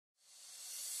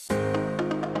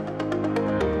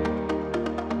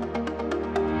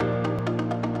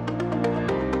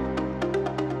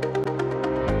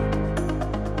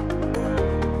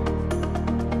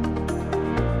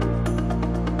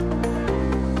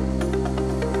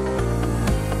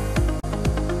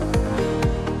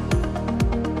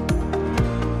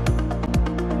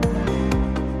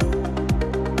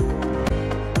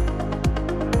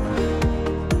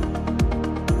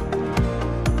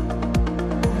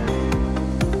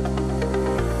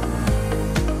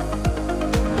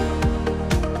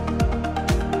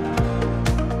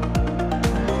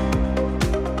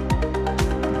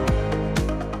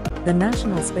The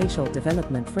National Spatial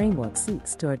Development Framework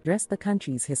seeks to address the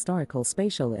country's historical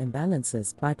spatial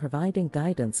imbalances by providing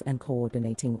guidance and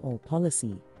coordinating all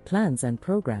policy, plans and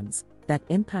programs that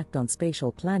impact on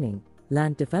spatial planning,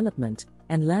 land development,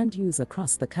 and land use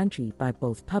across the country by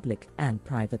both public and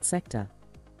private sector.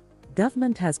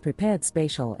 Government has prepared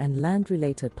spatial and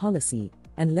land-related policy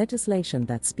and legislation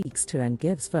that speaks to and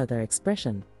gives further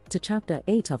expression to Chapter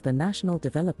 8 of the National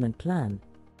Development Plan.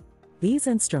 These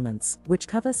instruments, which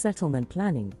cover settlement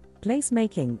planning,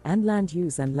 placemaking, and land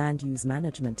use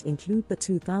management, include the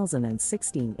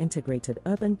 2016 Integrated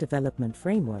Urban Development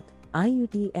Framework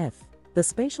 (IUDF), the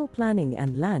Spatial Planning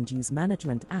and Land Use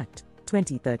Management Act,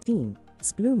 2013,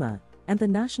 SPLUMA, and the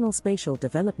National Spatial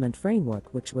Development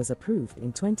Framework, which was approved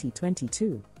in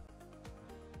 2022.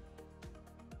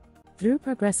 Through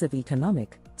progressive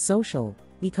economic, social,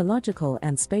 ecological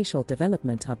and spatial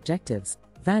development objectives,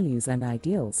 values and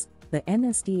ideals, the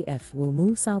NSDF will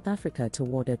move South Africa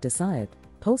toward a desired,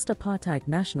 post-apartheid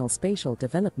national spatial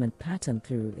development pattern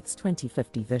through its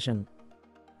 2050 vision.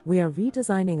 We are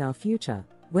redesigning our future,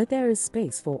 where there is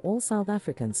space for all South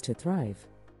Africans to thrive.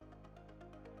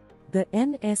 The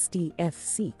NSDF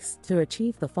seeks to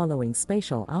achieve the following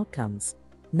spatial outcomes.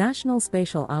 National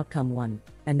Spatial Outcome 1,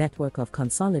 a network of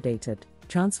consolidated,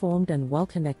 transformed and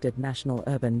well-connected national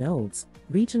urban nodes,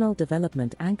 regional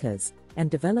development anchors, and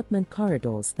development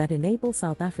corridors that enable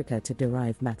South Africa to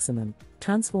derive maximum,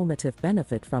 transformative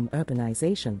benefit from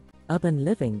urbanization, urban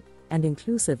living, and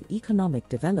inclusive economic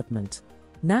development.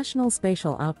 National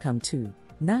Spatial Outcome 2,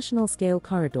 national-scale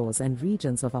corridors and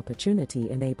regions of opportunity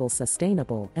enable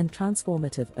sustainable and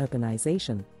transformative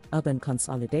urbanization, urban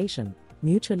consolidation,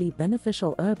 mutually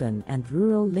beneficial urban and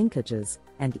rural linkages,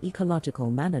 and ecological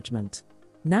management.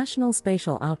 National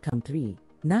Spatial Outcome 3,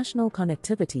 national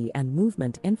connectivity and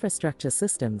movement infrastructure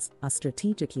systems are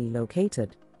strategically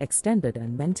located, extended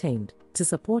and maintained to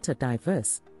support a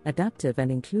diverse, adaptive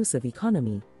and inclusive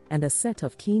economy, and a set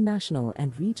of key national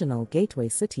and regional gateway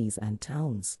cities and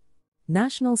towns.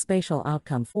 National Spatial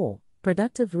Outcome 4,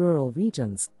 productive rural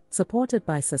regions, supported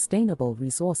by sustainable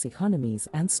resource economies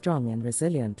and strong and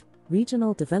resilient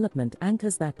regional development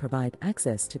anchors that provide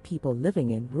access to people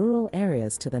living in rural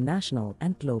areas to the national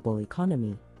and global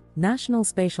economy. National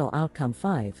Spatial Outcome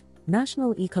 5,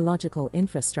 national ecological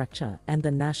infrastructure and the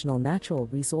National Natural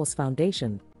Resource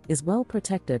Foundation is well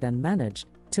protected and managed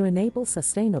to enable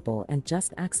sustainable and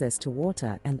just access to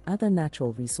water and other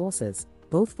natural resources,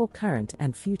 both for current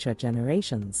and future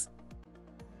generations.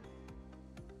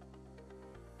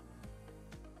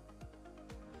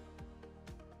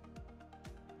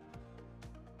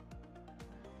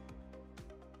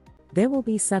 There will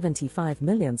be 75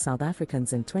 million South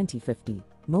Africans in 2050,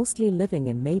 mostly living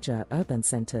in major urban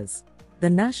centers. The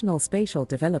National Spatial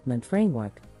Development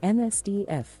Framework,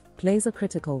 NSDF, plays a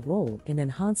critical role in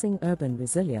enhancing urban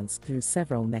resilience through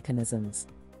several mechanisms.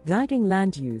 Guiding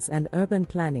land use and urban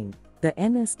planning, the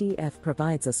NSDF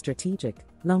provides a strategic,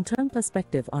 long-term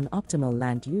perspective on optimal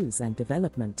land use and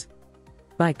development.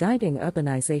 By guiding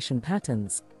urbanization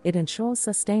patterns, it ensures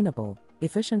sustainable,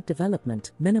 efficient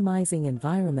development, minimizing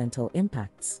environmental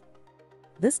impacts.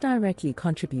 This directly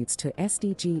contributes to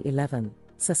SDG 11,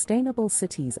 Sustainable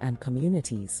Cities and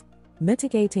Communities.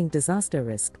 Mitigating disaster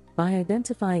risk, by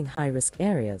identifying high-risk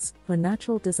areas for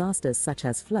natural disasters such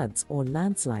as floods or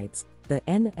landslides, the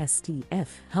NSDF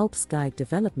helps guide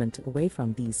development away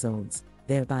from these zones,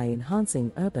 thereby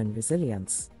enhancing urban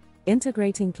resilience.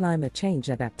 Integrating climate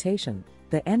change adaptation,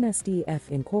 the NSDF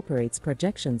incorporates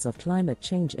projections of climate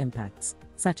change impacts,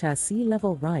 such as sea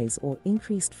level rise or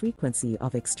increased frequency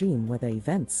of extreme weather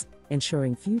events,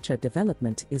 ensuring future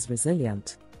development is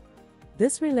resilient.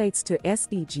 This relates to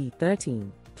SDG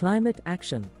 13, Climate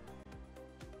Action.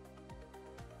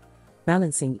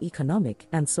 Balancing economic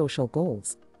and social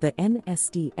goals, the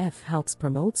NSDF helps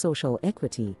promote social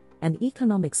equity and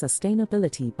economic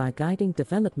sustainability by guiding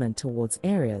development towards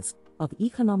areas of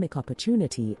economic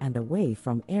opportunity and away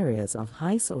from areas of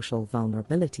high social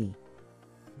vulnerability.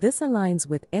 This aligns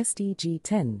with SDG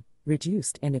 10,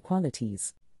 Reduced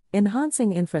Inequalities.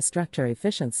 Enhancing infrastructure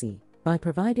efficiency, by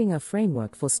providing a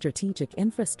framework for strategic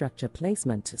infrastructure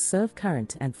placement to serve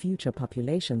current and future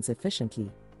populations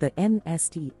efficiently, the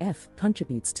NSDF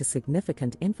contributes to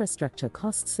significant infrastructure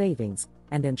cost savings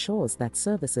and ensures that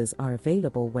services are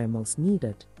available where most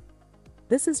needed.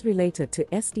 This is related to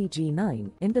SDG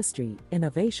 9, Industry,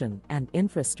 Innovation, and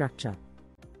Infrastructure.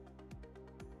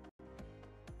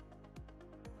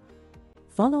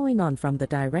 Following on from the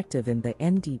directive in the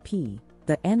NDP,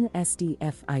 the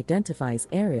NSDF identifies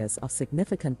areas of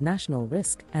significant national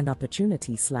risk and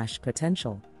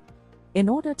opportunity/potential. In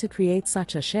order to create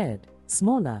such a shared,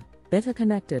 smaller, Better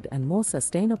Connected and More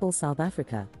Sustainable South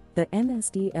Africa, the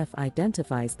NSDF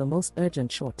identifies the most urgent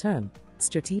short-term,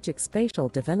 strategic spatial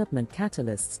development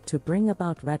catalysts to bring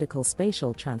about radical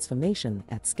spatial transformation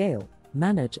at scale,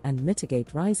 manage and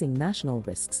mitigate rising national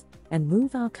risks, and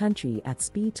move our country at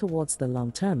speed towards the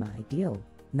long-term ideal,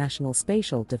 National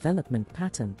Spatial Development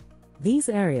Pattern. These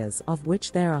areas, of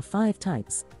which there are 5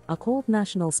 types, are called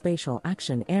National Spatial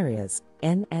Action Areas,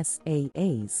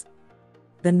 NSAAs.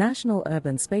 The National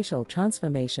Urban Spatial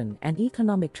Transformation and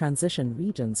Economic Transition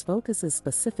Regions focuses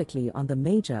specifically on the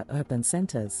major urban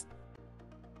centers.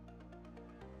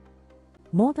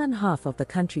 More than half of the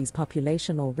country's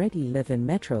population already live in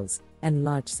metros and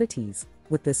large cities,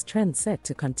 with this trend set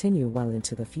to continue well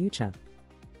into the future.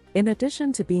 In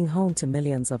addition to being home to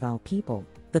millions of our people,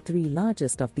 the 3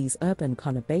 largest of these urban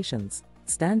conurbations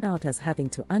stand out as having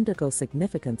to undergo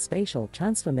significant spatial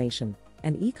transformation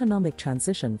and economic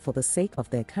transition for the sake of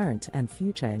their current and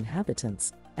future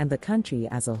inhabitants, and the country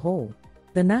as a whole.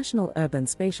 The National Urban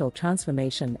Spatial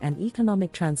Transformation and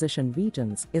Economic Transition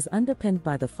Regions is underpinned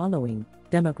by the following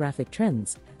demographic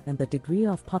trends and the degree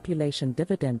of population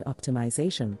dividend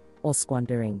optimization, or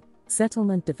squandering,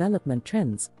 settlement development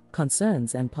trends,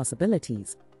 concerns and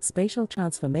possibilities, spatial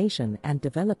transformation and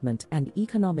development and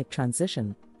economic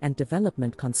transition, and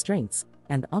development constraints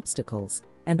and obstacles,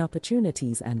 and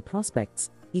opportunities and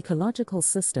prospects, ecological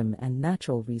system and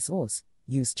natural resource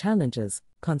use challenges,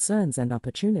 concerns and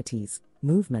opportunities,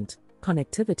 movement,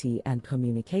 connectivity and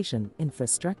communication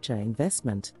infrastructure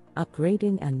investment,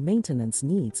 upgrading and maintenance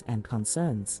needs and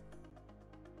concerns.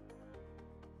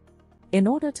 In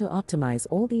order to optimize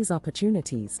all these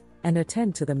opportunities and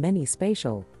attend to the many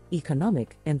spatial,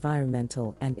 economic,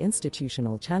 environmental and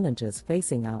institutional challenges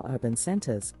facing our urban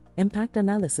centers, impact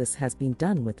analysis has been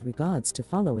done with regards to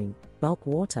following: bulk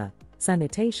water,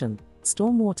 sanitation,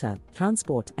 stormwater,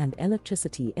 transport and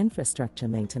electricity infrastructure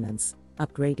maintenance,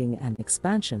 upgrading and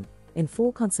expansion, in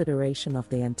full consideration of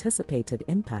the anticipated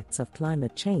impacts of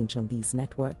climate change on these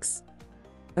networks.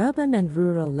 Urban and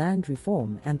rural land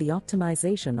reform and the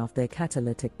optimization of their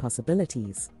catalytic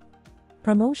possibilities.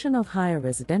 Promotion of higher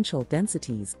residential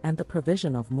densities and the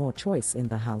provision of more choice in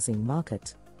the housing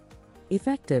market.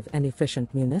 Effective and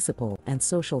efficient municipal and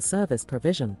social service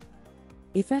provision.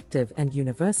 Effective and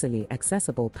universally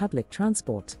accessible public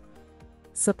transport.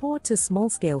 Support to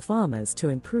small-scale farmers to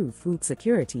improve food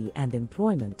security and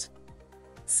employment.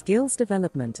 Skills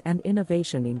development and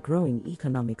innovation in growing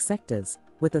economic sectors,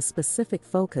 with a specific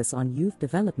focus on youth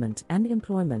development and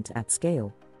employment at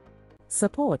scale.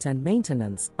 Support and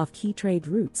maintenance of key trade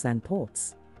routes and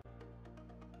ports.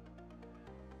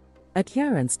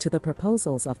 Adherence to the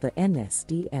proposals of the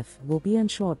NSDF will be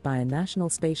ensured by a National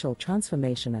Spatial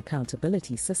Transformation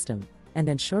Accountability System, and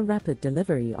ensure rapid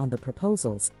delivery on the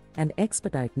proposals, and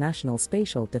expedite national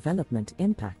spatial development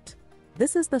impact.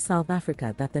 This is the South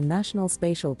Africa that the National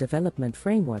Spatial Development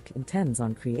Framework intends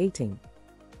on creating.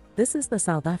 This is the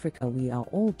South Africa we are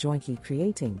all jointly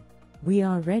creating. We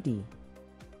are ready.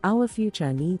 Our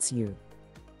future needs you.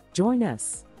 Join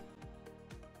us.